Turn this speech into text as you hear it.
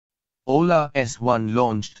Ola S1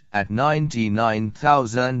 launched at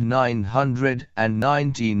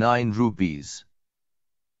 99,999 rupees.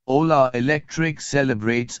 Ola Electric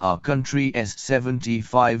celebrates our country's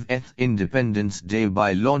 75th Independence Day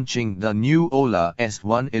by launching the new Ola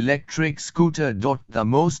S1 electric scooter. The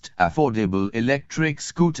most affordable electric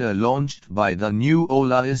scooter launched by the new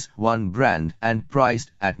Ola S1 brand and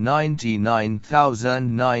priced at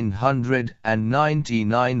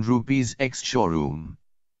 99,999 rupees ex-showroom.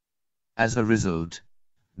 As a result,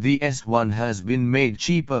 the S1 has been made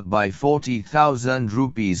cheaper by 40,000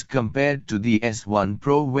 rupees compared to the S1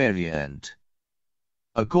 Pro variant.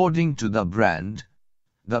 According to the brand,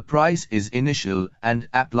 the price is initial and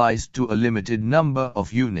applies to a limited number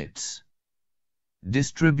of units.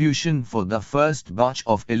 Distribution for the first batch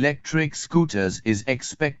of electric scooters is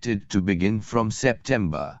expected to begin from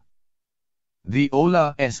September. The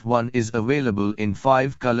Ola S1 is available in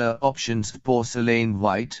 5 color options: porcelain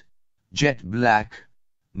white, jet black,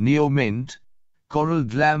 neo mint, coral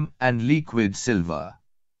glam and liquid silver.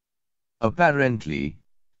 Apparently,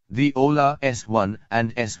 the Ola S1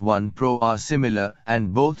 and S1 Pro are similar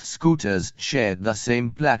and both scooters share the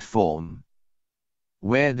same platform.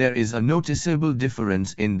 Where there is a noticeable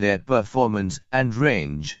difference in their performance and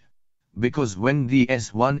range, because when the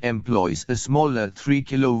S1 employs a smaller 3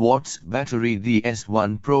 kW battery, the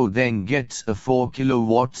S1 Pro then gets a 4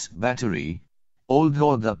 kW battery,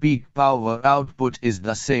 although the peak power output is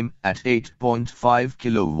the same at 8.5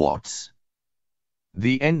 kW.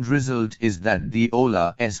 The end result is that the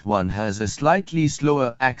Ola S1 has a slightly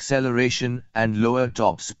slower acceleration and lower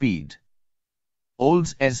top speed.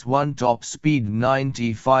 Ola's S1 top speed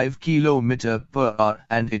 95 km/h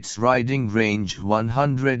and its riding range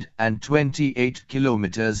 128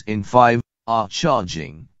 km in 5-hour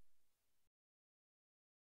charging.